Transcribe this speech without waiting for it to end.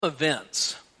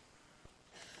Events,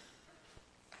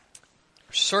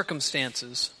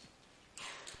 circumstances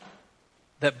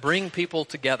that bring people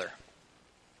together.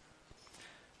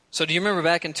 So do you remember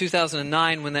back in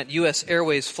 2009 when that U.S.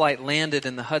 Airways flight landed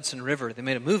in the Hudson River? They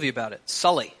made a movie about it,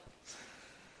 Sully.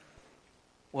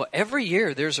 Well, every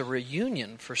year there's a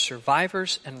reunion for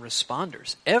survivors and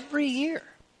responders. Every year.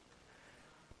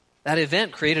 That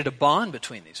event created a bond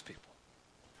between these people.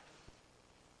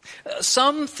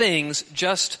 Some things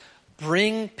just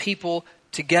bring people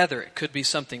together. It could be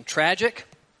something tragic.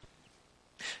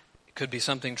 It could be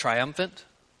something triumphant.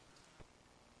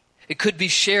 It could be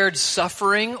shared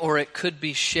suffering, or it could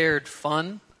be shared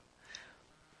fun.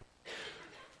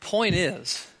 Point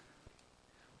is,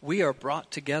 we are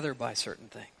brought together by certain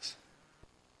things.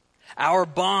 Our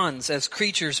bonds as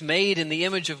creatures made in the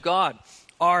image of God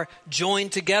are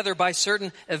joined together by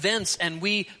certain events, and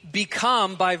we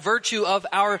become, by virtue of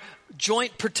our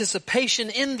joint participation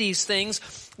in these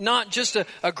things, not just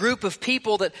a group of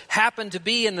people that happen to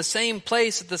be in the same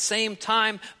place at the same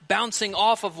time, bouncing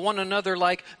off of one another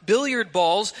like billiard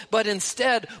balls, but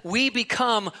instead we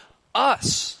become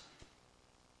us,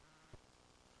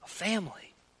 a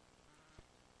family.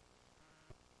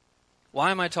 Why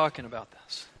am I talking about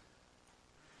this?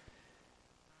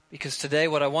 Because today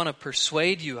what I want to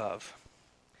persuade you of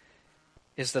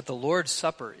is that the Lord's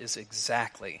Supper is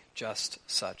exactly just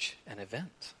such an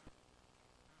event.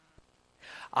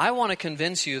 I want to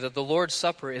convince you that the Lord's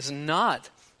Supper is not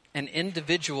an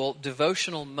individual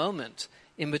devotional moment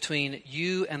in between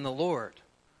you and the Lord,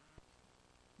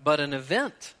 but an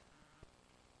event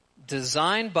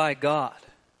designed by God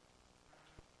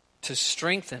to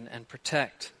strengthen and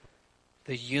protect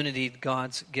the unity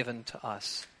God's given to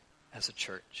us as a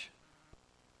church.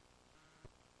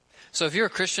 So if you're a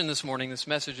Christian this morning, this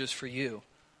message is for you.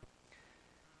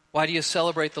 Why do you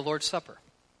celebrate the Lord's Supper?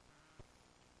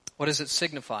 What does it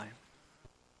signify?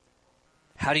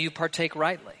 How do you partake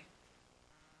rightly?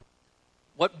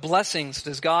 What blessings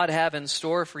does God have in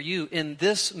store for you in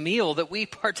this meal that we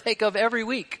partake of every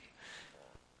week?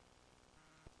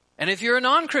 And if you're a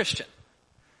non-Christian,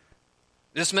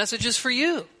 this message is for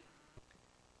you.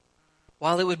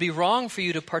 While it would be wrong for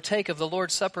you to partake of the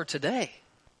Lord's Supper today,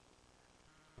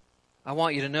 I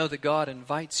want you to know that God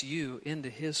invites you into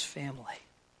His family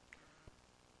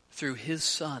through His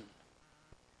Son.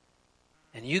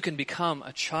 And you can become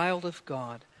a child of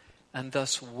God and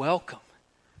thus welcome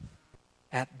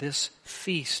at this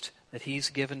feast that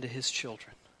He's given to His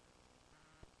children.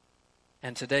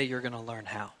 And today you're going to learn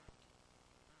how.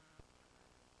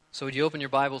 So would you open your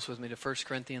Bibles with me to 1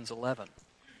 Corinthians 11,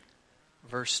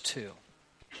 verse 2.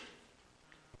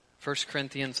 1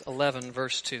 Corinthians 11,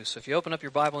 verse 2. So if you open up your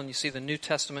Bible and you see the New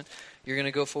Testament, you're going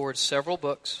to go forward several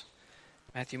books.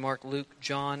 Matthew, Mark, Luke,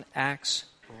 John, Acts,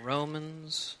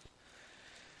 Romans.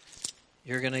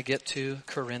 You're going to get to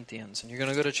Corinthians. And you're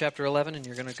going to go to chapter 11 and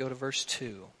you're going to go to verse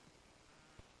 2.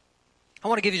 I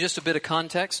want to give you just a bit of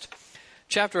context.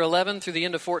 Chapter 11 through the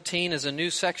end of 14 is a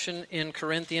new section in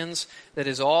Corinthians that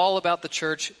is all about the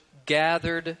church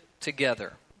gathered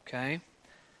together. Okay?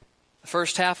 The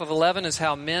first half of 11 is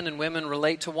how men and women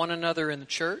relate to one another in the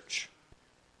church.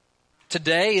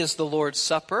 Today is the Lord's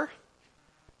Supper.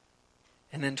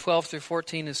 And then 12 through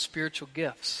 14 is spiritual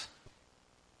gifts.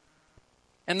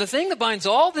 And the thing that binds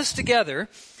all this together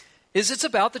is it's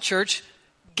about the church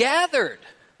gathered.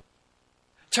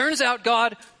 Turns out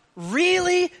God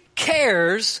really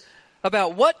cares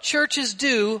about what churches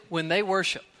do when they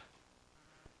worship.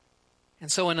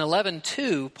 And so in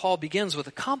 11:2, Paul begins with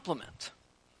a compliment.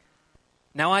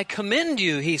 Now I commend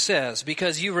you, he says,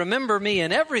 because you remember me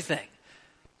in everything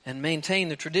and maintain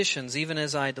the traditions even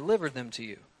as I delivered them to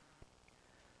you.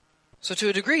 So to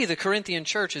a degree, the Corinthian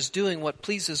church is doing what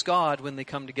pleases God when they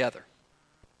come together.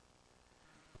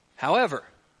 However,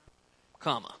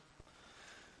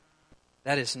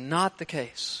 that is not the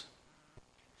case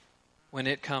when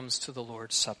it comes to the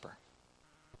Lord's Supper.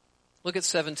 Look at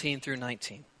 17 through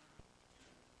 19.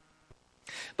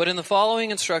 But in the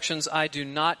following instructions I do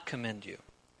not commend you,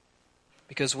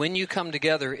 because when you come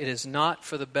together it is not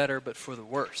for the better but for the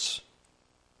worse.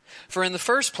 For in the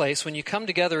first place, when you come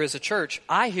together as a church,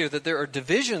 I hear that there are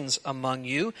divisions among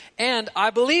you, and I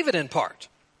believe it in part.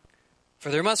 For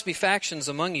there must be factions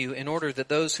among you in order that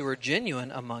those who are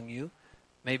genuine among you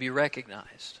may be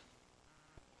recognized.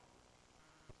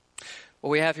 What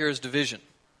we have here is division.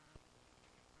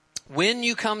 When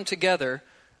you come together,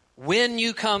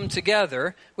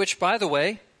 which, by the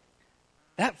way,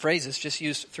 that phrase is just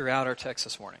used throughout our text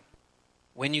this morning.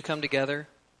 When you come together,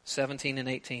 17 and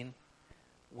 18.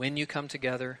 When you come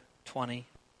together, 20.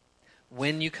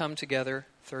 When you come together,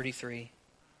 33.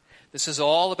 This is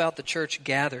all about the church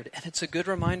gathered. And it's a good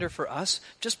reminder for us,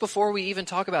 just before we even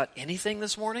talk about anything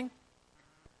this morning,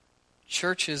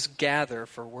 churches gather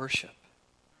for worship.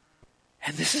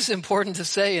 And this is important to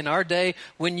say in our day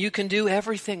when you can do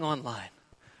everything online.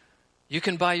 You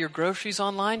can buy your groceries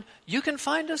online. You can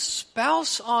find a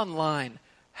spouse online.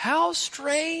 How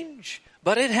strange,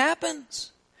 but it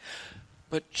happens.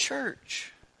 But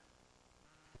church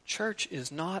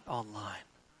is not online.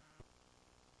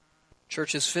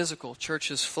 Church is physical.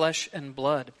 Church is flesh and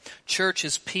blood. Church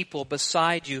is people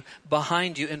beside you,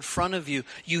 behind you, in front of you.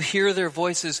 You hear their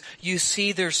voices. You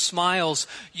see their smiles.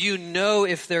 You know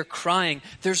if they're crying.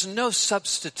 There's no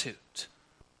substitute.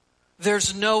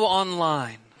 There's no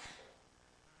online.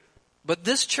 But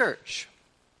this church,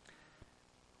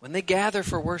 when they gather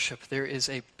for worship, there is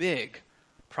a big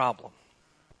problem.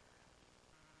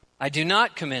 I do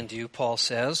not commend you, Paul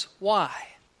says. Why?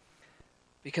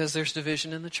 Because there's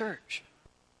division in the church.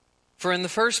 For in the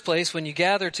first place, when you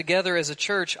gather together as a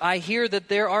church, I hear that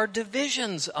there are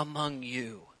divisions among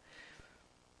you.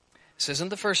 This isn't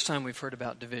the first time we've heard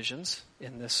about divisions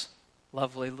in this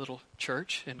lovely little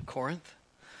church in Corinth.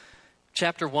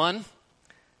 Chapter 1,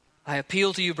 I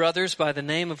appeal to you, brothers, by the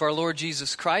name of our Lord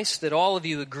Jesus Christ, that all of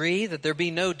you agree, that there be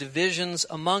no divisions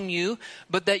among you,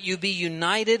 but that you be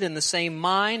united in the same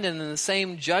mind and in the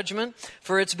same judgment.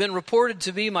 For it's been reported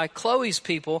to be my Chloe's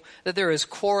people that there is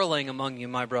quarreling among you,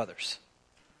 my brothers.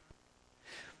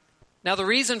 Now the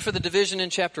reason for the division in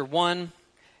chapter 1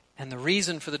 and the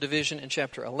reason for the division in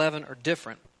chapter 11 are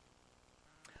different.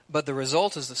 But the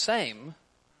result is the same.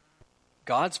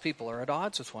 God's people are at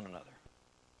odds with one another.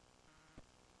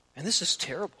 And this is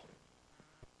terrible.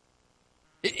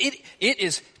 It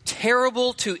is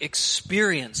terrible to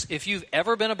experience. If you've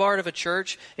ever been a part of a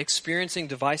church experiencing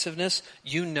divisiveness,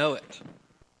 you know it.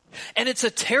 And it's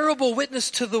a terrible witness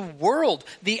to the world,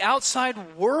 the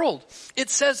outside world. It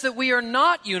says that we are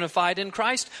not unified in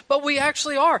Christ, but we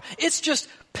actually are. It's just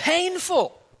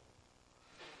painful.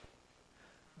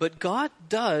 But God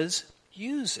does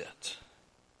use it.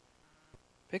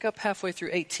 Pick up halfway through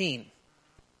 18.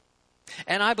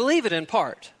 And I believe it in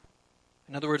part.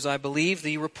 In other words, I believe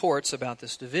the reports about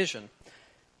this division.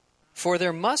 For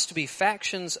there must be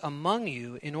factions among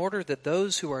you in order that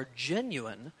those who are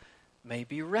genuine may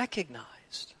be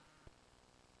recognized.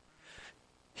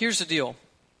 Here's the deal.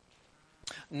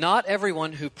 Not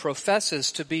everyone who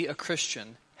professes to be a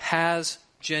Christian has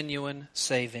genuine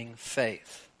saving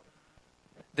faith.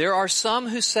 There are some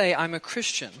who say, I'm a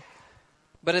Christian,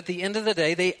 but at the end of the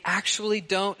day, they actually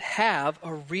don't have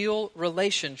a real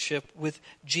relationship with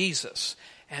Jesus.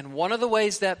 And one of the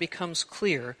ways that becomes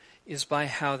clear is by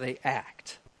how they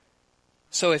act.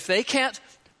 So if they can't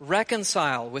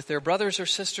reconcile with their brothers or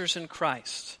sisters in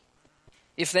Christ,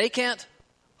 if they can't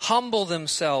humble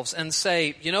themselves and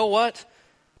say, you know what?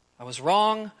 I was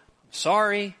wrong. I'm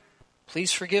sorry.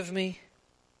 Please forgive me.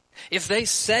 If they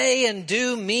say and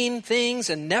do mean things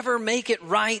and never make it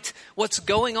right, what's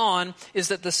going on is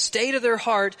that the state of their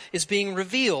heart is being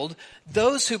revealed.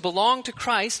 Those who belong to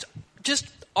Christ just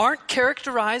aren't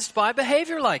characterized by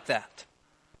behavior like that.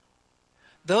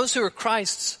 Those who are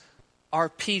Christ's are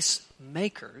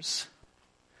peacemakers,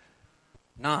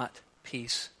 not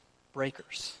peace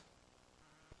breakers.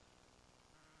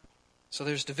 So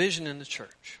there's division in the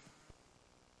church.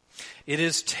 It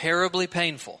is terribly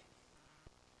painful.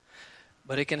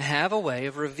 But it can have a way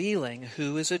of revealing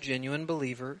who is a genuine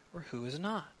believer or who is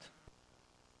not.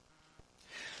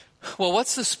 Well,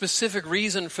 what's the specific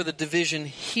reason for the division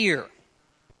here?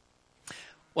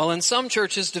 Well, in some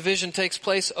churches, division takes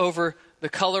place over the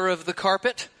color of the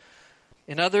carpet.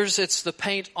 In others, it's the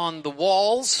paint on the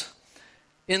walls.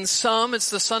 In some, it's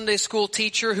the Sunday school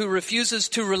teacher who refuses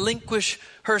to relinquish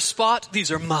her spot.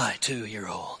 These are my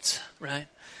 2-year-olds, right?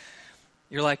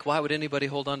 You're like, why would anybody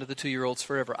hold on to the 2-year-olds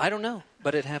forever? I don't know,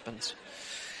 but it happens.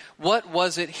 What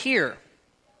was it here?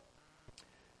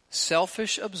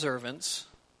 Selfish observance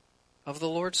of the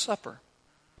Lord's Supper.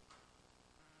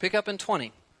 Pick up in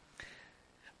 20.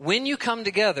 When you come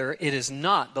together, it is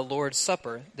not the Lord's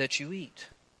Supper that you eat.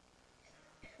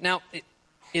 Now,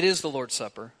 it is the Lord's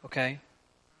Supper, okay?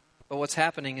 But what's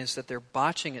happening is that they're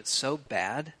botching it so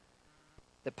bad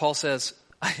that Paul says,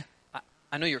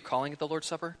 I know you're calling it the Lord's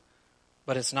Supper,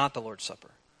 but it's not the Lord's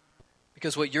Supper.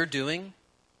 Because what you're doing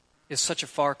is such a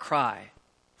far cry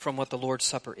from what the Lord's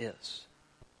Supper is.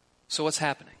 So what's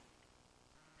happening?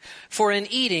 For in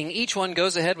eating, each one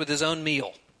goes ahead with his own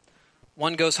meal.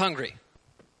 One goes hungry.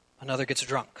 Another gets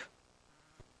drunk.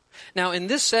 Now, in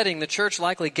this setting, the church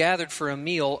likely gathered for a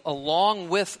meal along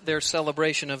with their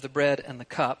celebration of the bread and the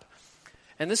cup.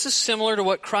 And this is similar to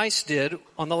what Christ did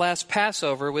on the last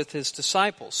Passover with his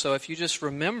disciples. So if you just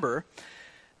remember,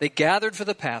 they gathered for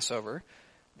the Passover,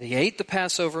 they ate the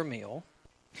Passover meal,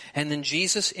 and then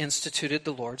Jesus instituted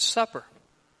the Lord's Supper.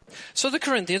 So the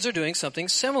Corinthians are doing something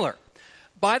similar.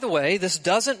 By the way, this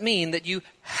doesn't mean that you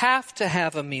have to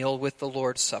have a meal with the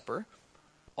Lord's Supper,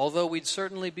 although we'd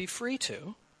certainly be free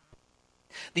to.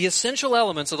 The essential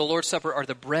elements of the Lord's Supper are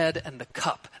the bread and the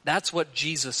cup. That's what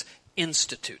Jesus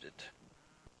instituted.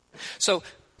 So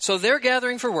they're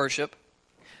gathering for worship.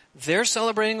 They're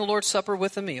celebrating the Lord's Supper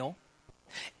with a meal.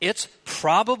 It's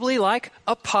probably like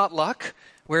a potluck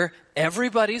where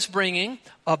everybody's bringing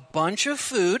a bunch of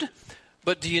food.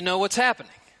 But do you know what's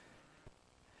happening?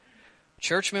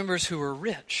 Church members who were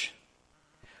rich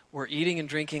were eating and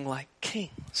drinking like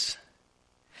kings.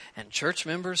 And church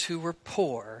members who were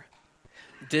poor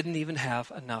didn't even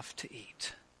have enough to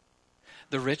eat.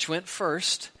 The rich went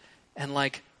first and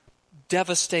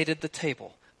devastated the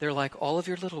table. They're like all of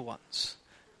your little ones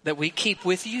that we keep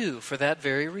with you for that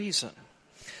very reason.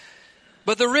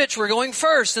 But the rich were going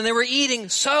first, and they were eating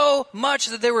so much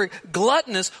that they were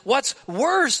gluttonous. What's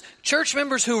worse, church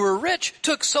members who were rich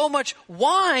took so much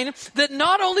wine that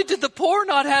not only did the poor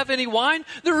not have any wine,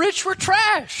 the rich were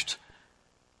trashed.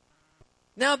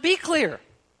 Now be clear.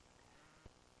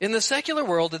 In the secular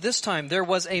world at this time, there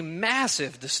was a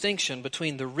massive distinction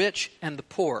between the rich and the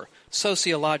poor,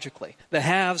 sociologically, the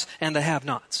haves and the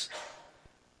have-nots.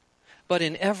 But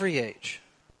in every age,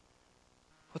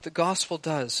 what the gospel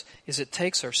does is it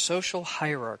takes our social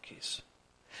hierarchies.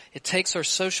 It takes our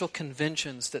social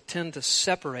conventions that tend to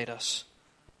separate us,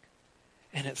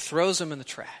 and it throws them in the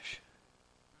trash.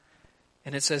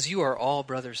 And it says, you are all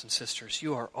brothers and sisters.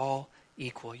 You are all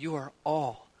equal. You are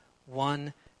all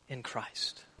one in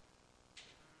Christ.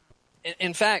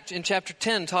 In fact, in chapter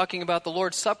 10, talking about the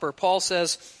Lord's Supper, Paul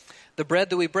says, the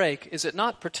bread that we break, is it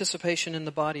not participation in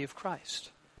the body of Christ?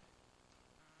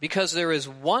 Because there is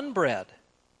one bread,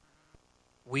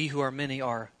 we who are many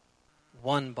are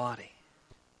one body.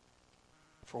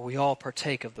 For we all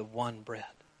partake of the one bread.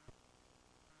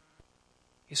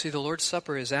 You see, the Lord's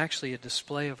Supper is actually a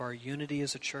display of our unity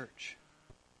as a church.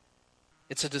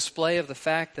 It's a display of the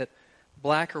fact that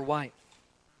black or white,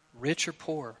 rich or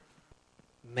poor,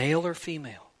 male or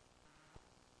female,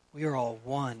 we are all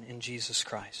one in Jesus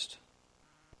Christ.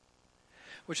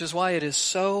 Which is why it is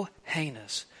so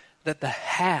heinous that the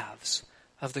haves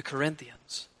of the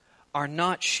Corinthians are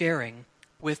not sharing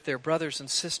with their brothers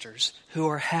and sisters who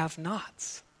are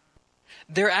have-nots.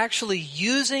 They're actually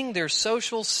using their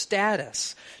social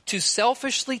status to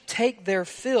selfishly take their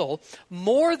fill,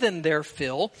 more than their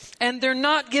fill, and they're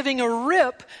not giving a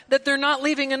rip that they're not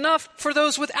leaving enough for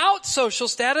those without social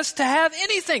status to have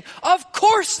anything. Of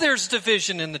course there's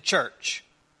division in the church.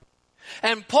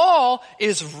 And Paul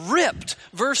is ripped.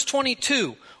 Verse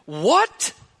 22.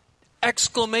 What?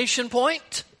 Exclamation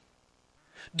point.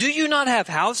 Do you not have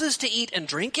houses to eat and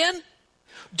drink in?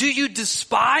 Do you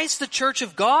despise the church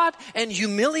of God and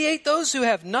humiliate those who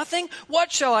have nothing?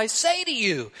 What shall I say to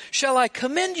you? Shall I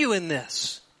commend you in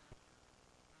this?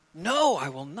 No, I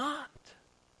will not.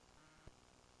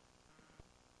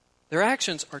 Their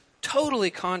actions are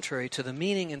totally contrary to the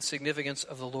meaning and significance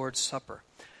of the Lord's Supper.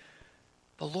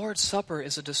 The Lord's Supper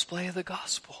is a display of the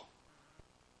gospel.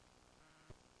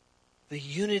 The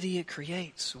unity it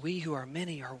creates. We who are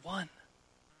many are one.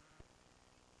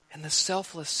 And the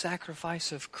selfless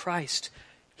sacrifice of Christ,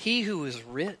 he who is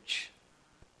rich,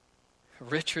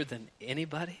 richer than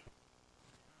anybody,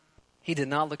 he did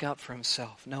not look out for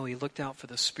himself. No, he looked out for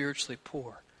the spiritually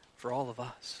poor, for all of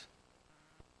us,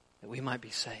 that we might be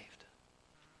saved.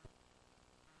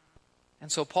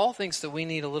 And so Paul thinks that we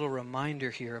need a little reminder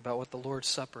here about what the Lord's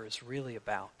Supper is really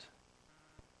about.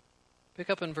 Pick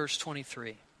up in verse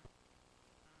 23.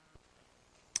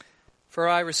 For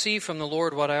I received from the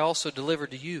Lord what I also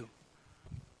delivered to you,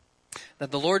 that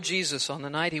the Lord Jesus, on the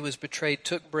night he was betrayed,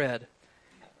 took bread,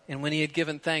 and when he had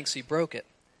given thanks, he broke it.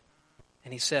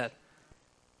 And he said,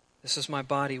 this is my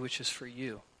body which is for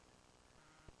you.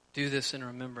 Do this in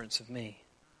remembrance of me.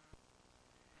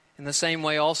 In the same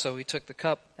way also he took the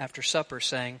cup after supper,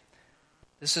 saying,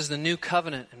 this is the new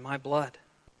covenant in my blood.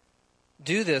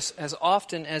 Do this as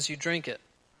often as you drink it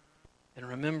in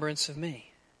remembrance of me.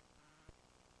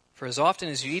 For as often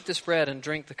as you eat this bread and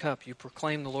drink the cup, you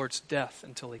proclaim the Lord's death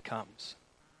until he comes.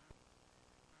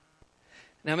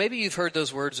 Now maybe you've heard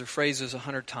those words or phrases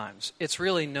 100 times. It's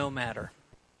really no matter.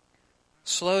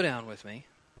 Slow down with me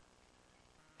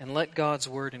and let God's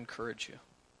word encourage you.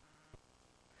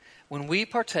 When we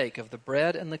partake of the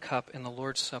bread and the cup in the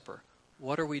Lord's Supper,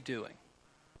 what are we doing?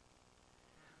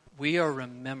 We are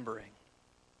remembering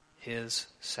his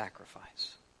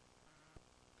sacrifice.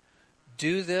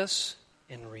 Do this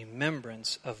in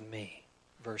remembrance of me.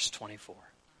 Verse 24.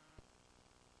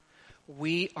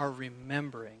 We are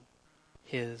remembering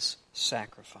his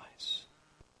sacrifice.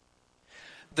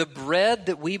 The bread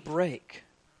that we break,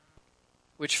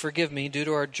 which, forgive me, due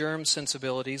to our germ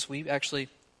sensibilities, we actually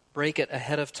break it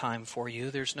ahead of time for you.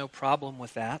 There's no problem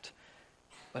with that.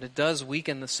 But it does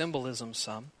weaken the symbolism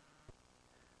some.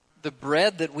 The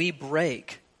bread that we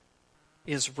break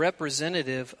is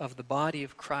representative of the body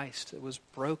of Christ that was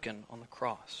broken on the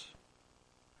cross.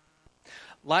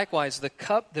 Likewise, the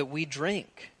cup that we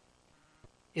drink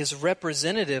is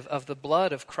representative of the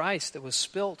blood of Christ that was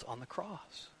spilt on the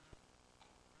cross.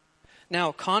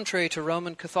 Now, contrary to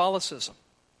Roman Catholicism,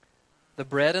 the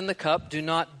bread and the cup do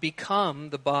not become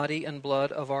the body and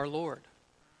blood of our Lord,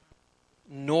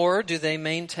 nor do they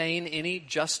maintain any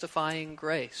justifying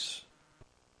grace.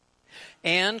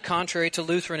 And contrary to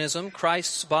Lutheranism,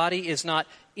 Christ's body is not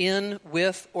in,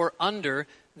 with, or under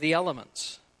the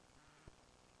elements.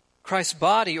 Christ's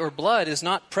body or blood is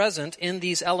not present in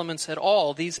these elements at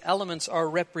all. These elements are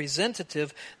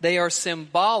representative. They are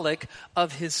symbolic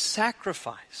of his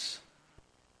sacrifice.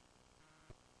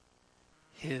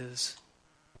 His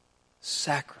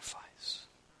sacrifice.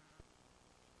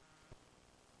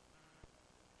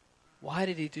 Why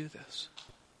did he do this?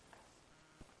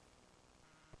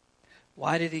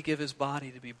 Why did he give his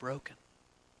body to be broken?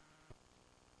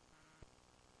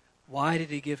 Why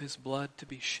did he give his blood to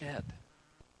be shed?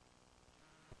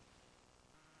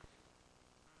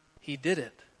 He did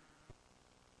it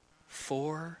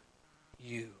for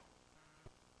you.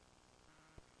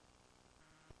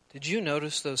 Did you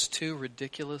notice those two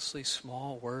ridiculously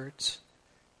small words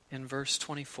in verse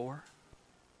 24?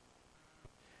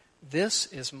 This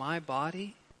is my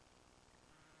body,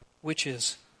 which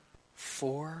is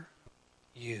for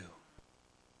you.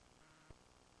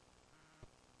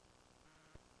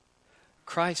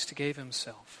 Christ gave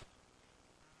himself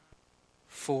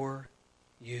for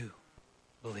you,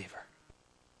 believer.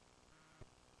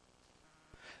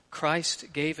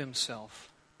 Christ gave himself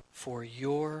for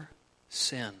your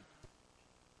sin,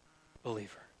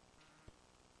 believer.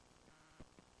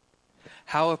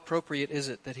 How appropriate is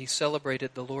it that he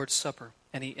celebrated the Lord's Supper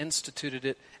and he instituted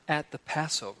it at the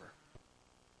Passover?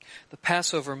 The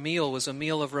Passover meal was a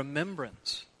meal of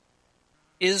remembrance.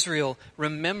 Israel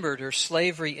remembered her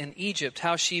slavery in Egypt,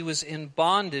 how she was in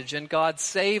bondage and God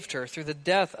saved her through the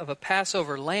death of a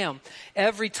Passover lamb.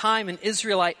 Every time an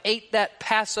Israelite ate that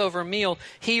Passover meal,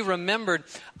 he remembered,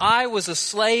 I was a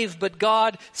slave, but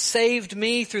God saved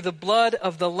me through the blood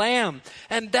of the lamb.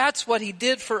 And that's what he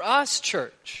did for us,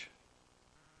 church.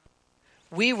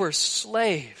 We were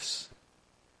slaves.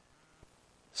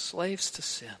 Slaves to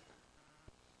sin.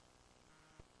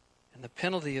 And the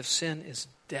penalty of sin is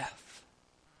death.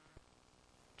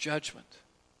 Judgment,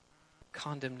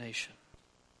 condemnation,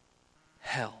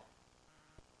 hell.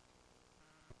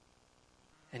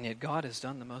 And yet God has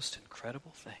done the most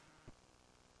incredible thing.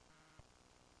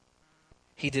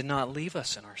 He did not leave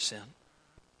us in our sin.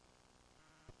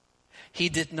 He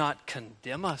did not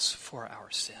condemn us for our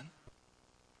sin.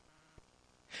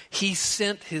 He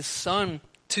sent his Son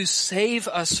to save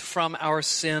us from our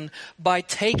sin by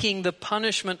taking the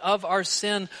punishment of our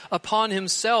sin upon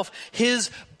himself.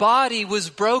 His body was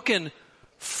broken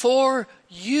for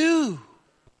you.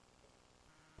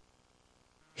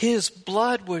 His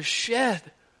blood was shed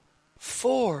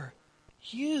for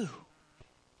you.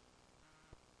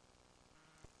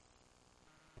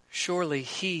 Surely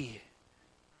he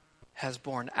has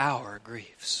borne our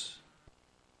griefs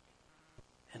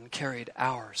and carried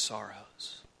our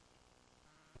sorrows.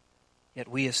 Yet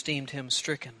we esteemed him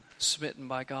stricken, smitten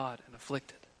by God, and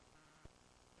afflicted.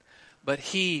 But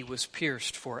he was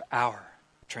pierced for our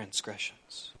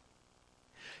transgressions.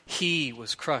 He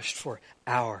was crushed for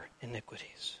our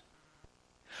iniquities.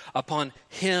 Upon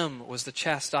him was the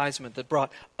chastisement that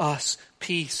brought us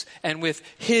peace, and with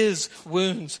his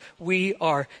wounds we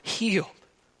are healed.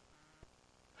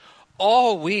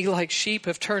 All we like sheep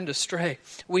have turned astray.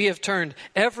 We have turned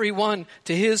every one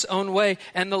to his own way,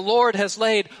 and the Lord has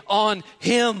laid on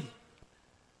him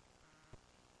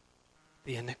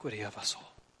the iniquity of us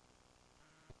all.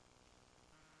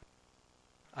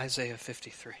 Isaiah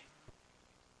 53.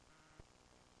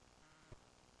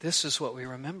 This is what we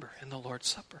remember in the Lord's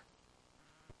Supper.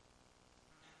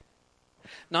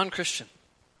 Non-Christian,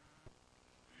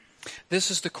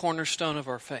 this is the cornerstone of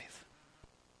our faith.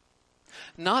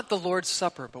 Not the Lord's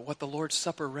Supper, but what the Lord's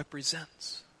Supper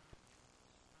represents.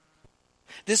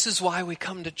 This is why we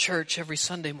come to church every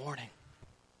Sunday morning.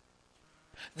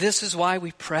 This is why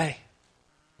we pray.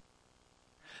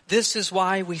 This is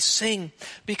why we sing,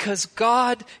 because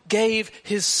God gave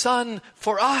His Son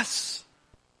for us.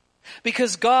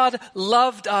 Because God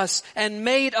loved us and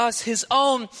made us His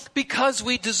own, because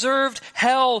we deserved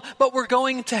hell, but we're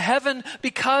going to heaven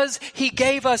because He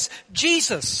gave us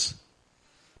Jesus.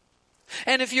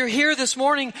 And if you're here this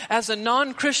morning as a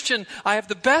non-Christian, I have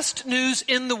the best news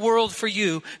in the world for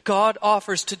you. God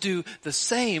offers to do the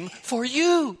same for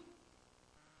you.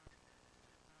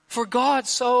 For God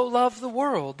so loved the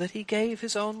world that He gave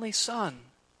His only Son,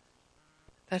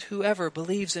 that whoever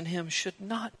believes in Him should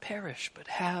not perish but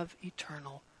have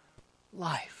eternal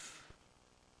life.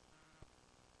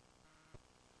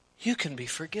 You can be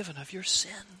forgiven of your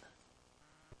sin.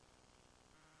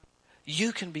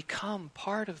 You can become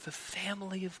part of the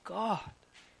family of God.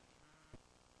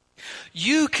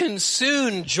 You can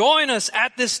soon join us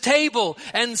at this table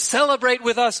and celebrate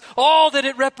with us all that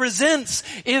it represents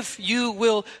if you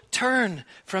will turn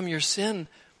from your sin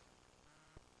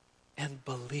and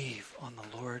believe on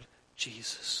the Lord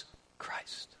Jesus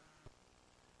Christ.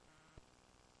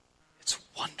 It's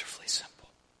wonderfully simple.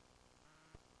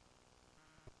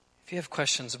 If you have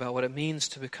questions about what it means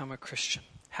to become a Christian,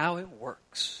 how it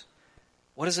works,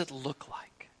 what does it look like,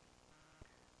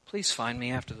 please find me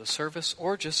after the service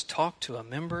or just talk to a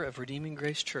member of Redeeming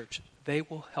Grace Church. They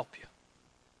will help you.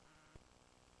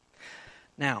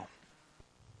 Now,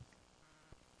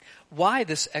 why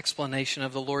this explanation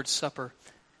of the Lord's Supper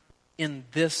in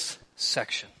this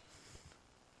section?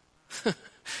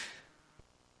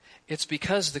 It's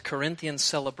because the Corinthian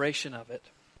celebration of it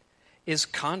is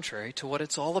contrary to what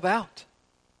it's all about.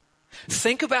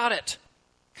 Think about it.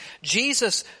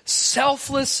 Jesus'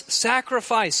 selfless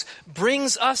sacrifice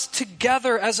brings us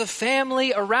together as a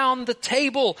family around the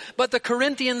table, but the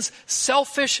Corinthians'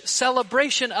 selfish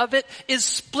celebration of it is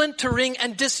splintering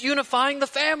and disunifying the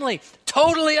family.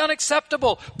 Totally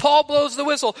unacceptable. Paul blows the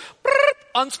whistle.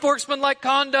 Unsportsmanlike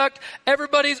conduct.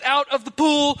 Everybody's out of the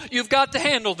pool. You've got to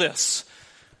handle this.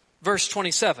 Verse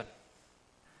 27.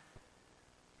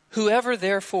 Whoever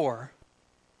therefore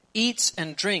eats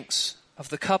and drinks of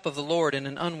the cup of the Lord in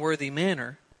an unworthy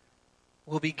manner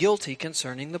will be guilty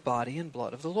concerning the body and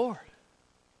blood of the Lord.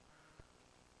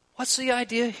 What's the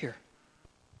idea here?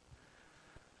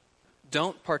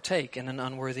 Don't partake in an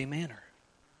unworthy manner.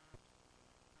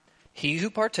 He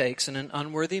who partakes in an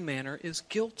unworthy manner is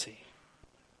guilty.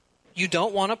 You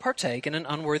don't want to partake in an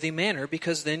unworthy manner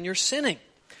because then you're sinning.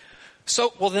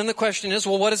 So, then the question is,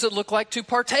 what does it look like to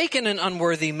partake in an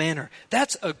unworthy manner?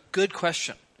 That's a good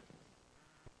question.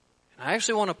 I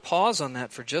actually want to pause on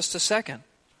that for just a second,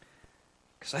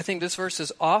 because I think this verse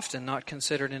is often not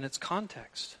considered in its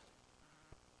context.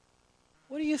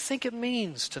 What do you think it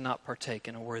means to not partake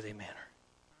in a worthy manner?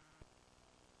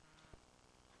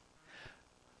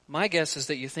 My guess is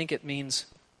that you think it means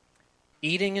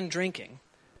eating and drinking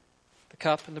the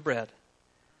cup and the bread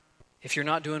if you're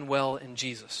not doing well in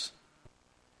Jesus.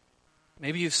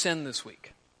 Maybe you've sinned this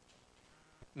week.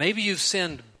 Maybe you've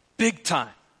sinned big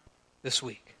time this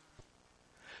week.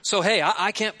 So, hey,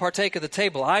 I can't partake of the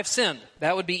table. I've sinned.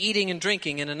 That would be eating and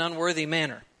drinking in an unworthy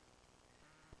manner.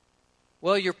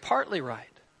 Well, you're partly right.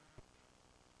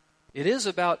 It is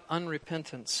about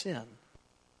unrepentant sin.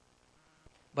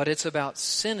 But it's about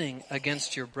sinning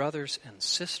against your brothers and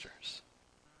sisters.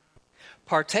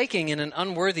 Partaking in an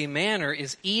unworthy manner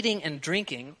is eating and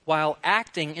drinking while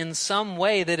acting in some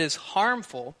way that is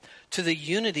harmful to the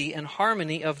unity and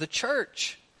harmony of the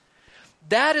church.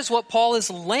 That is what Paul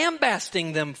is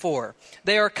lambasting them for.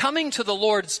 They are coming to the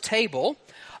Lord's table,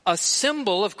 a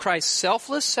symbol of Christ's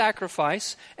selfless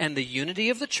sacrifice and the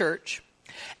unity of the church,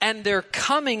 and they're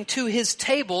coming to His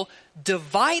table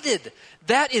divided.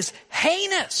 That is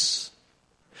heinous.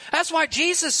 That's why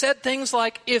Jesus said things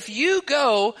like, if you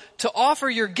go to offer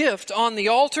your gift on the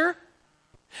altar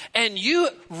and you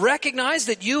recognize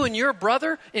that you and your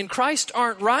brother in Christ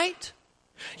aren't right,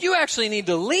 you actually need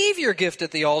to leave your gift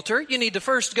at the altar. You need to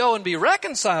first go and be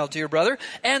reconciled to your brother,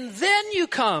 and then you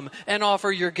come and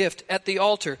offer your gift at the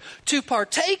altar. To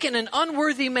partake in an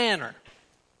unworthy manner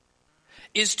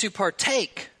is to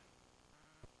partake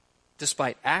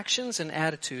despite actions and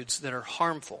attitudes that are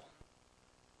harmful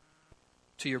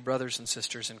to your brothers and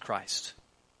sisters in Christ,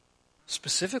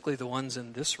 specifically the ones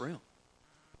in this room.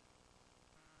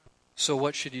 So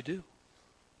what should you do?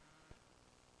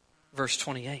 Verse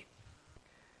 28.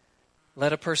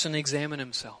 Let a person examine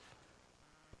himself.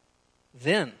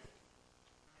 Then,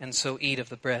 and so eat of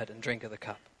the bread and drink of the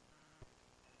cup.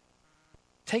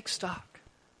 Take stock.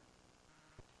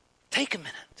 Take a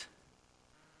minute.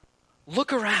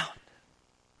 Look around.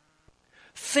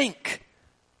 Think.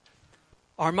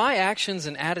 Are my actions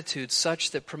and attitudes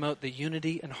such that promote the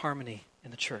unity and harmony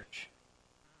in the church.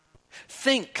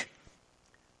 Think,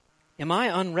 am I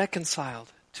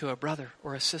unreconciled to a brother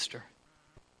or a sister?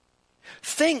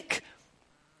 Think,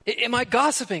 am I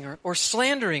gossiping or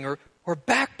slandering or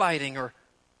backbiting or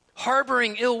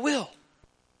harboring ill will?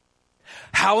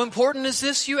 How important is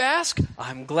this, you ask?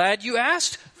 I'm glad you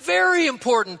asked. Very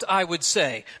important, I would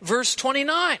say. Verse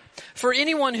 29, for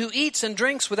anyone who eats and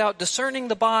drinks without discerning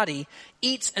the body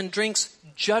eats and drinks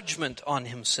judgment on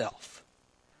himself.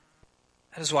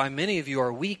 That is why many of you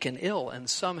are weak and ill, and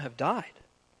some have died.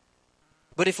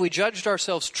 But if we judged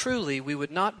ourselves truly, we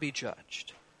would not be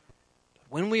judged.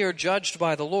 When we are judged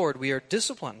by the Lord, we are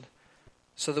disciplined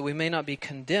so that we may not be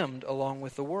condemned along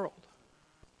with the world.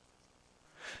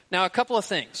 Now, a couple of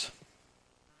things.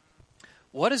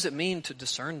 What does it mean to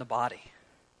discern the body?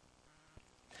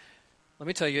 Let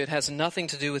me tell you, it has nothing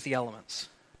to do with the elements,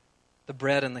 the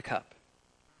bread and the cup.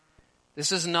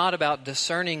 This is not about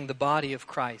discerning the body of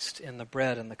Christ in the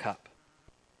bread and the cup.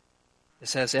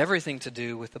 This has everything to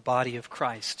do with the body of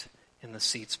Christ in the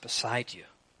seats beside you.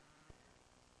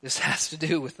 This has to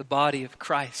do with the body of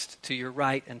Christ to your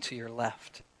right and to your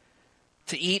left.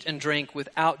 To eat and drink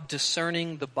without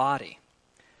discerning the body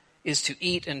is to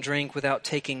eat and drink without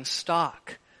taking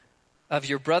stock of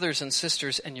your brothers and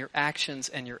sisters and your actions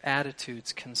and your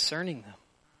attitudes concerning them.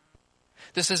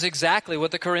 This is exactly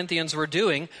what the Corinthians were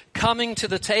doing, coming to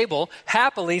the table,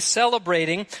 happily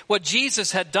celebrating what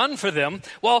Jesus had done for them,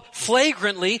 while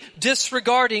flagrantly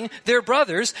disregarding their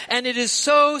brothers, and it is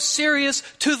so serious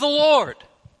to the Lord.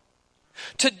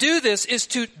 To do this is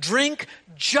to drink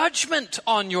judgment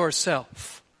on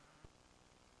yourself.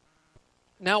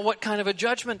 Now, what kind of a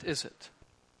judgment is it?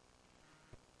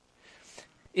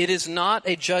 It is not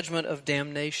a judgment of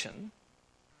damnation.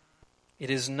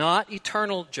 It is not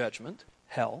eternal judgment,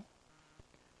 hell.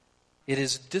 It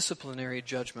is disciplinary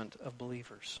judgment of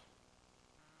believers.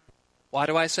 Why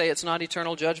do I say it's not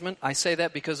eternal judgment? I say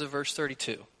that because of verse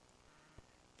 32.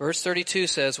 Verse 32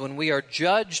 says, when we are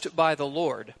judged by the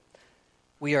Lord,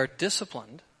 we are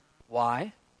disciplined.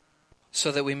 Why?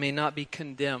 So that we may not be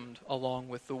condemned along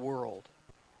with the world.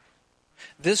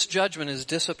 This judgment is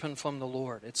discipline from the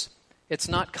Lord. It's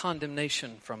not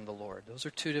condemnation from the Lord. Those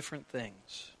are two different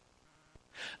things.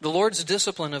 The Lord's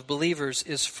discipline of believers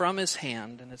is from His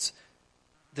hand, and it's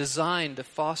designed to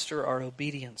foster our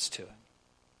obedience to Him.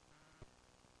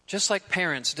 Just like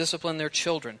parents discipline their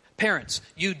children. Parents,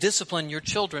 you discipline your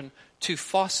children to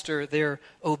foster their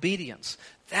obedience.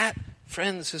 That,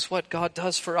 friends, is what God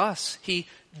does for us. He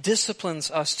disciplines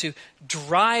us to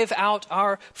drive out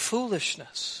our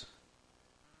foolishness.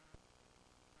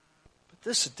 But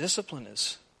this discipline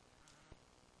is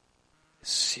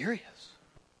serious.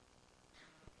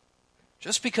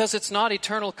 Just because it's not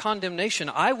eternal condemnation,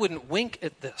 I wouldn't wink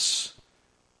at this.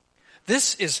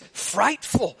 This is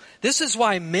frightful. This is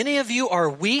why many of you are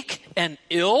weak and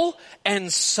ill,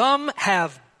 and some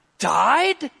have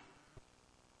died.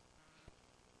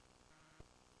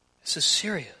 This is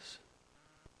serious.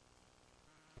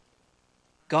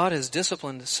 God has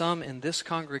disciplined some in this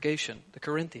congregation, the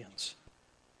Corinthians,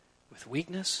 with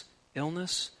weakness,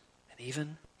 illness, and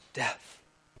even death.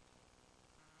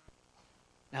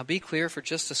 Now be clear for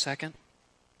just a second.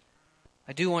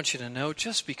 I do want you to know,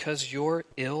 just because you're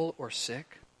ill or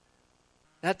sick,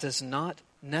 that does not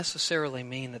necessarily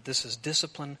mean that this is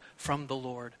discipline from the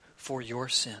Lord for your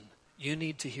sin. You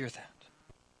need to hear that.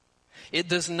 It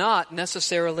does not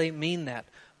necessarily mean that,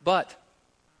 but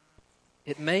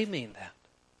it may mean that.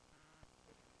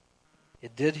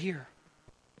 It did here.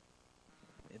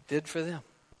 It did for them.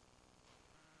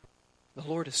 The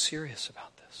Lord is serious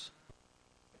about this.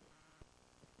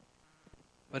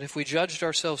 But if we judged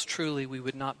ourselves truly, we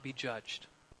would not be judged.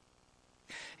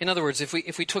 In other words, if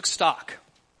we took stock,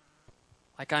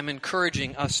 like I'm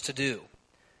encouraging us to do,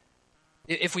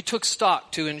 if we took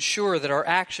stock to ensure that our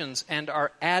actions and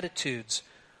our attitudes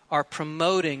are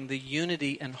promoting the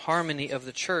unity and harmony of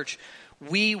the church,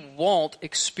 we won't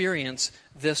experience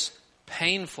this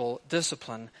painful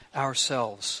discipline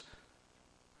ourselves.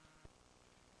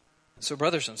 So,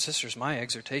 brothers and sisters, my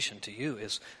exhortation to you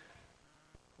is,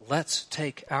 let's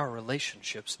take our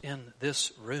relationships in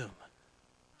this room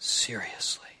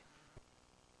seriously.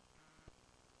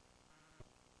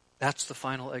 That's the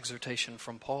final exhortation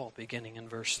from Paul, beginning in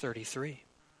verse 33.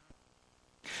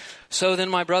 So then,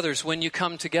 my brothers, when you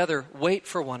come together, wait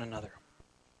for one another.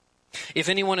 If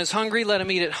anyone is hungry, let him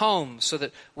eat at home, so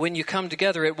that when you come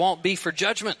together, it won't be for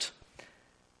judgment.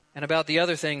 And about the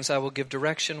other things, I will give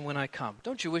direction when I come.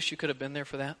 Don't you wish you could have been there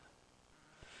for that?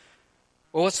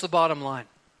 Well, what's the bottom line?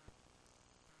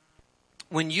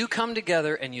 When you come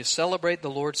together and you celebrate the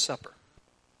Lord's Supper,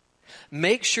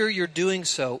 make sure you're doing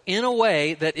so in a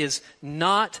way that is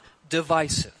not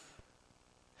divisive.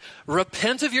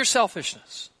 Repent of your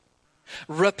selfishness.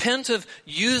 Repent of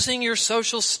using your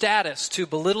social status to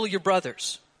belittle your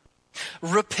brothers.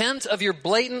 Repent of your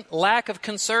blatant lack of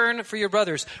concern for your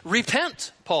brothers.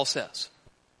 Repent, Paul says,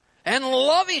 and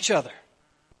love each other.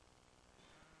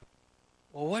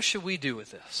 Well, what should we do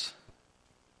with this?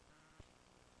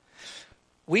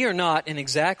 We are not in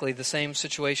exactly the same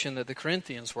situation that the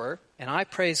Corinthians were, and I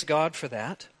praise God for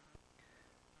that.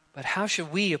 But how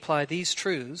should we apply these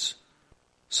truths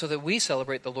so that we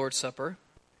celebrate the Lord's Supper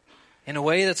in a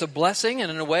way that's a blessing and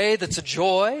in a way that's a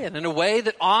joy and in a way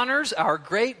that honors our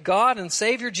great God and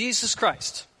Savior Jesus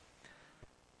Christ?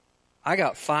 I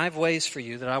got 5 ways for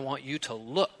you that I want you to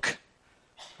look,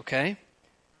 okay?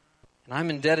 And I'm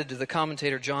indebted to the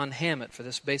commentator John Hammett for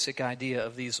this basic idea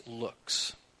of these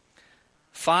looks.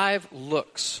 5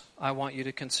 looks I want you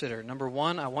to consider. Number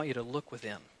 1, I want you to look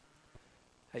within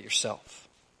at yourself.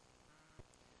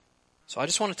 So I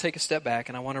just want to take a step back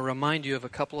and I want to remind you of a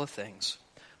couple of things.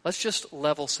 Let's just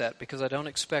level set, because I don't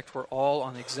expect we're all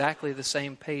on exactly the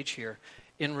same page here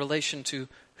in relation to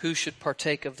who should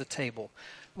partake of the table.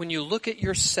 When you look at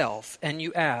yourself and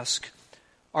you ask,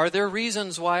 are there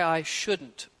reasons why I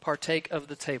shouldn't partake of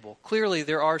the table? Clearly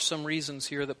there are some reasons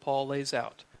here that Paul lays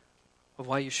out of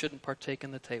why you shouldn't partake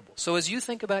in the table. So as you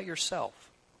think about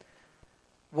yourself,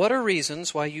 what are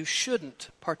reasons why you shouldn't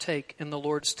partake in the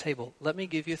Lord's table? Let me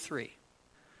give you 3.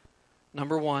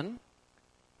 Number 1,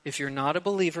 if you're not a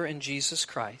believer in Jesus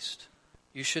Christ,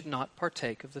 you should not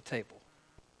partake of the table.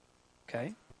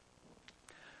 Okay?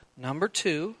 Number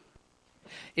 2,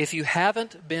 if you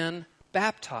haven't been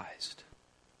baptized,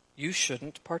 you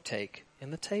shouldn't partake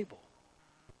in the table.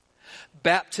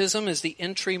 Baptism is the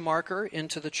entry marker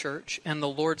into the church, and the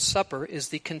Lord's Supper is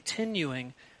the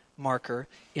continuing marker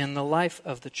in the life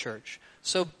of the church.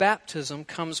 So baptism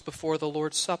comes before the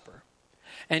Lord's Supper.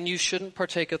 And you shouldn't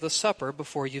partake of the supper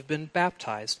before you've been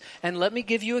baptized. And let me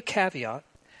give you a caveat.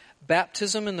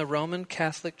 Baptism in the Roman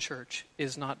Catholic Church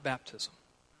is not baptism.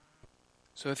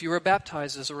 So if you were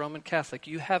baptized as a Roman Catholic,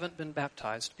 you haven't been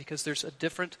baptized, because there's a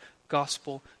different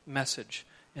gospel message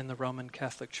in the Roman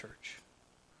Catholic Church.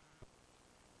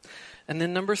 And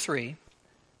then number 3,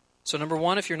 so number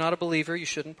 1, if you're not a believer, you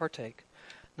shouldn't partake.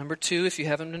 Number 2, if you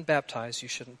haven't been baptized, you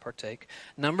shouldn't partake.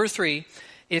 Number 3,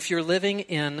 if you're living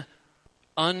in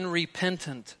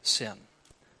unrepentant sin,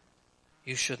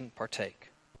 you shouldn't partake.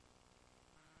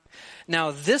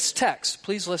 Now this text,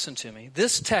 please listen to me,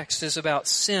 this text is about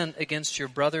sin against your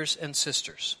brothers and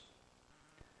sisters.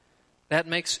 That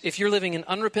makes, if you're living in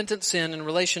unrepentant sin in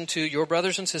relation to your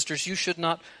brothers and sisters, you should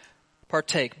not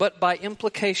partake. But by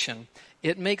implication,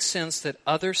 it makes sense that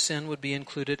other sin would be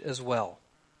included as well.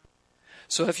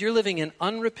 So if you're living in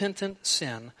unrepentant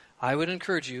sin, I would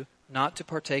encourage you not to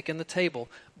partake in the table.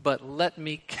 But let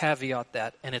me caveat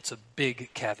that, and it's a big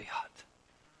caveat.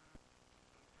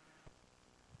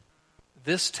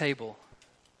 This table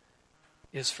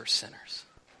is for sinners.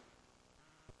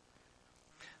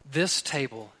 This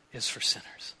table is for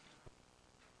sinners.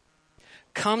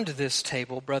 Come to this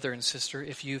table, brother and sister,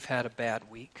 if you've had a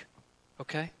bad week,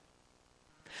 okay?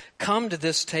 Come to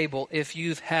this table if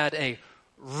you've had a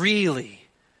really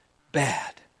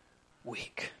bad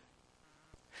week.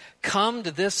 Come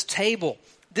to this table.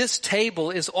 This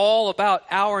table is all about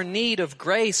our need of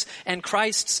grace and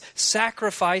Christ's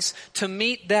sacrifice to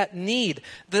meet that need.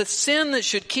 The sin that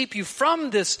should keep you from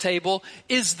this table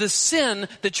is the sin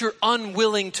that you're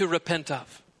unwilling to repent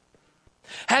of.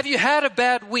 Have you had a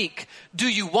bad week? Do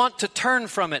you want to turn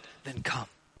from it? Then come.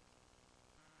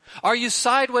 Are you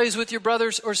sideways with your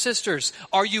brothers or sisters?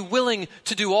 Are you willing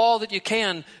to do all that you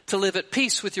can to live at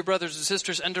peace with your brothers and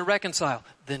sisters and to reconcile?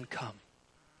 Then come.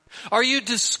 Are you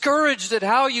discouraged at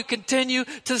how you continue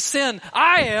to sin?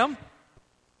 I am.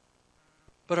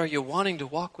 But are you wanting to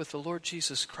walk with the Lord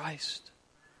Jesus Christ?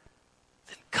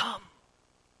 Then come.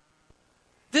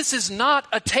 This is not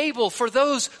a table for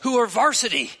those who are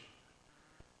varsity.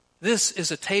 This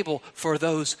is a table for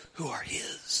those who are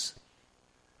His.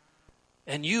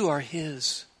 And you are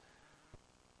His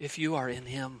if you are in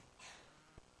Him.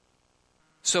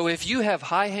 So if you have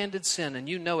high-handed sin and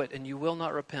you know it and you will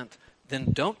not repent,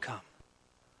 then don't come.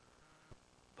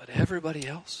 But everybody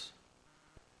else,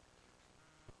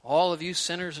 all of you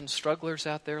sinners and strugglers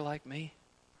out there like me,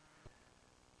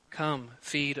 come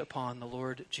feed upon the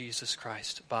Lord Jesus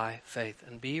Christ by faith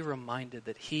and be reminded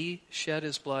that He shed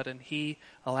His blood and He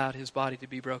allowed His body to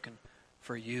be broken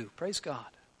for you. Praise God.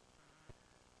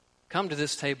 Come to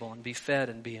this table and be fed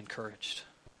and be encouraged.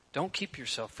 Don't keep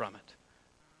yourself from it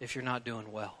if you're not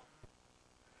doing well.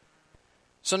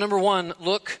 So number 1,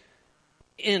 look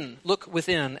look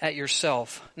within at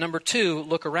yourself. Number 2,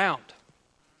 look around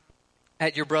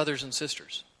at your brothers and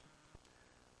sisters.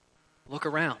 Look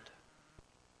around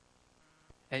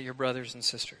at your brothers and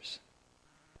sisters.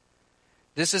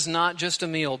 This is not just a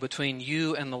meal between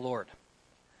you and the Lord.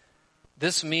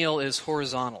 This meal is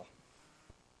horizontal.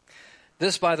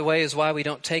 This, by the way, is why we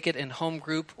don't take it in home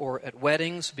group or at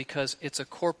weddings, because it's a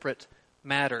corporate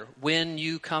matter. When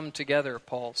you come together,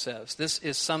 Paul says, this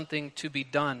is something to be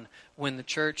done when the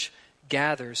church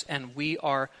gathers and we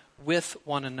are with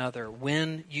one another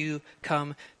when you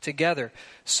come together.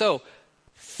 So,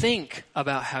 think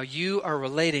about how you are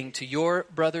relating to your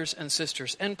brothers and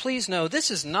sisters. And please know, this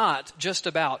is not just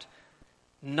about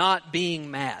not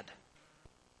being mad.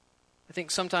 I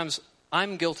think sometimes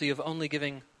I'm guilty of only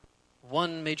giving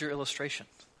one major illustration.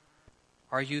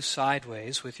 Are you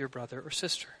sideways with your brother or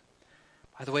sister?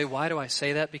 By the way, why do I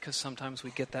say that? Because sometimes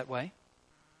we get that way.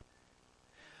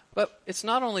 But it's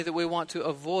not only that we want to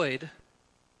avoid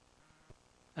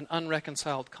an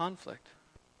unreconciled conflict.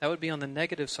 That would be on the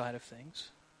negative side of things.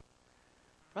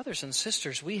 Brothers and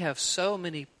sisters, we have so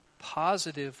many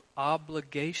positive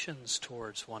obligations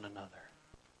towards one another.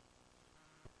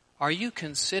 Are you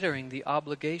considering the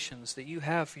obligations that you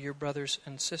have for your brothers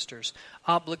and sisters?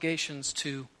 Obligations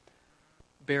to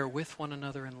bear with one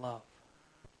another in love,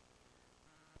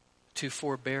 to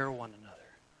forbear one another,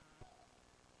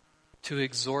 to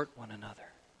exhort one another,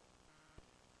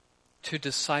 to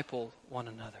disciple one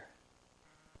another,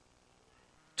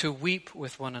 to weep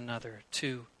with one another,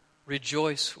 to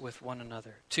rejoice with one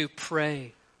another, to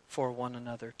pray for one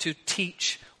another, to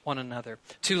teach one another,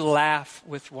 to laugh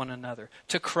with one another,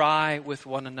 to cry with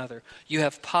one another. You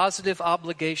have positive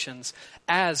obligations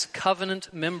as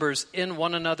covenant members in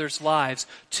one another's lives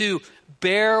to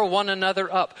bear one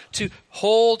another up, to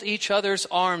hold each other's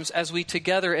arms as we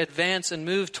together advance and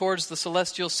move towards the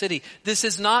celestial city. This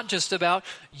is not just about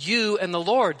you and the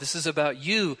Lord. This is about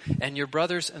you and your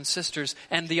brothers and sisters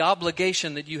and the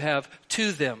obligation that you have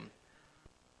to them,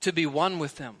 to be one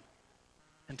with them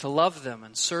and to love them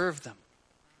and serve them,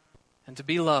 and to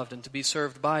be loved and to be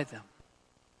served by them.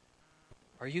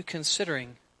 Are you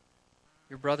considering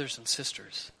your brothers and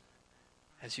sisters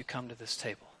as you come to this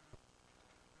table?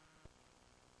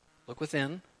 Look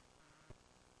within,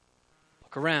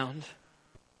 look around,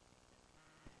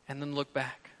 and then look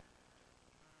back.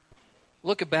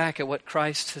 Look back at what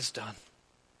Christ has done.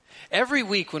 Every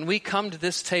week when we come to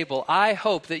this table, I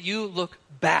hope that you look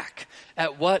back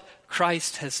at what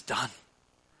Christ has done.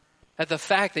 At the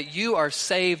fact that you are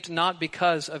saved not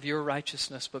because of your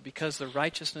righteousness, but because the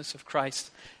righteousness of Christ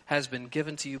has been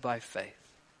given to you by faith.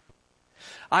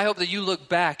 I hope that you look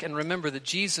back and remember that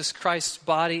Jesus Christ's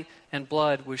body and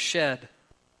blood was shed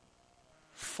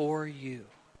for you.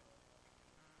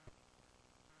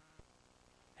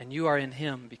 And you are in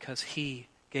Him because He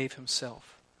gave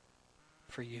Himself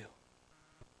for you.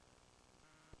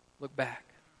 Look back.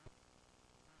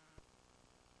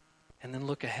 And then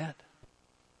look ahead.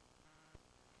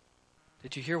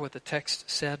 Did you hear what the text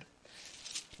said?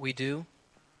 We do.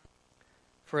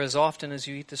 For as often as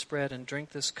you eat this bread and drink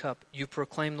this cup, you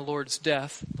proclaim the Lord's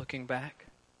death, looking back,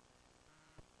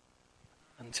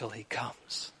 until He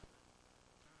comes,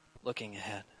 looking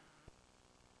ahead.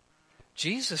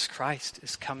 Jesus Christ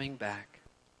is coming back.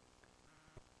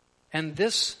 And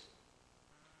this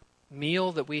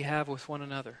meal that we have with one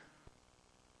another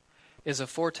is a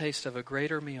foretaste of a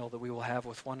greater meal that we will have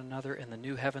with one another in the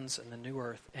new heavens and the new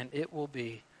earth. And it will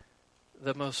be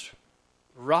the most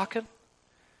rockin'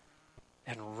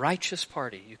 and righteous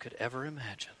party you could ever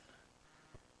imagine.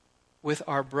 With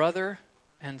our brother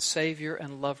and Savior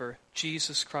and lover,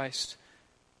 Jesus Christ,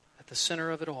 at the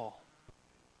center of it all.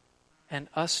 And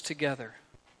us together,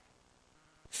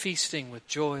 feasting with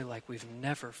joy like we've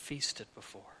never feasted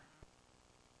before.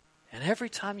 And every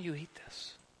time you eat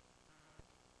this,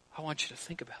 I want you to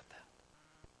think about that.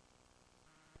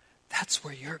 That's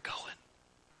where you're going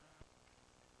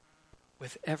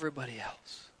with everybody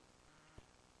else.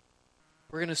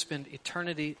 We're going to spend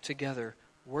eternity together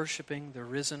worshiping the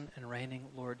risen and reigning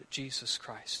Lord Jesus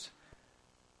Christ.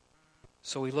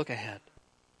 So we look ahead.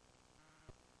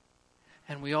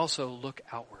 And we also look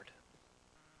outward.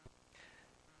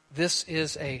 This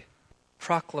is a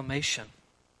proclamation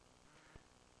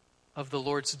of the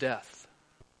Lord's death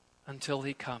until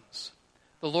He comes.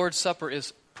 The Lord's Supper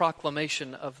is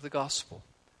proclamation of the gospel.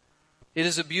 It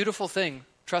is a beautiful thing,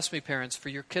 trust me parents, for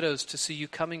your kiddos to see you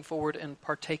coming forward and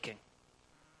partaking.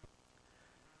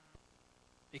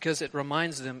 Because it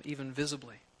reminds them, even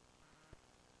visibly,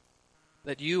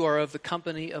 that you are of the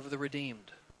company of the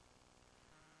redeemed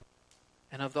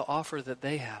and of the offer that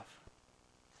they have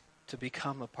to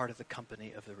become a part of the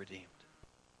company of the redeemed.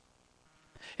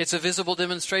 It's a visible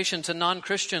demonstration to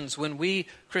non-Christians when we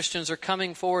Christians are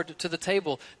coming forward to the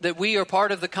table that we are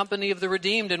part of the company of the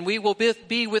redeemed and we will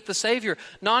be with the Savior.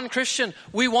 Non-Christian,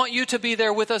 we want you to be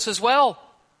there with us as well.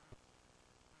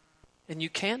 And you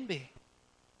can be.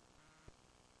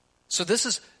 So this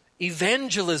is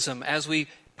evangelism as we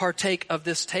partake of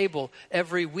this table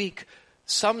every week.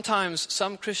 Sometimes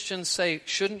some Christians say,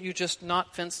 shouldn't you just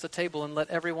not fence the table and let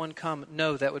everyone come?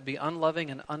 No, that would be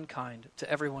unloving and unkind to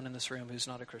everyone in this room who's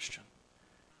not a Christian.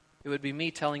 It would be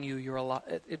me telling you you're a lie.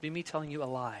 It'd be me telling you a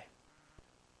lie.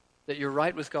 That you're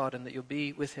right with God and that you'll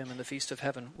be with Him in the feast of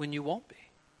heaven when you won't be.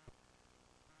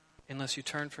 Unless you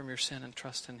turn from your sin and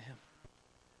trust in Him.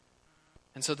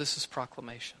 And so this is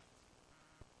proclamation.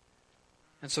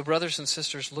 And so brothers and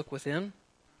sisters, look within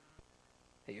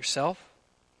at yourself.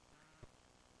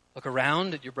 Look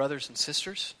around at your brothers and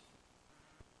sisters.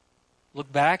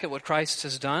 Look back at what Christ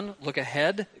has done. Look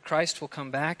ahead. Christ will come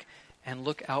back. And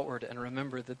look outward and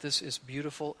remember that this is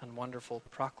beautiful and wonderful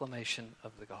proclamation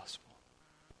of the gospel.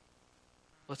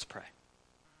 Let's pray.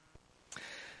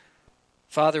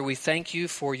 Father, we thank you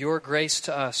for your grace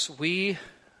to us. We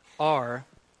are,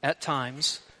 at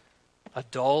times, a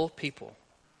dull people.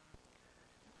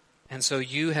 And so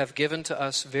you have given to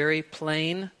us very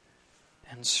plain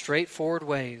and straightforward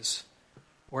ways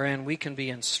wherein we can be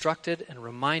instructed and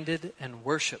reminded and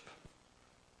worship.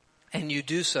 And you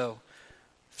do so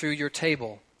through your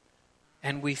table.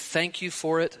 And we thank you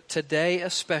for it today,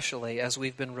 especially as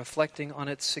we've been reflecting on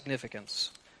its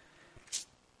significance.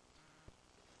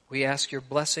 We ask your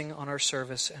blessing on our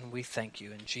service and we thank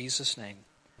you. In Jesus' name,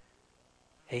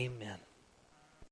 amen.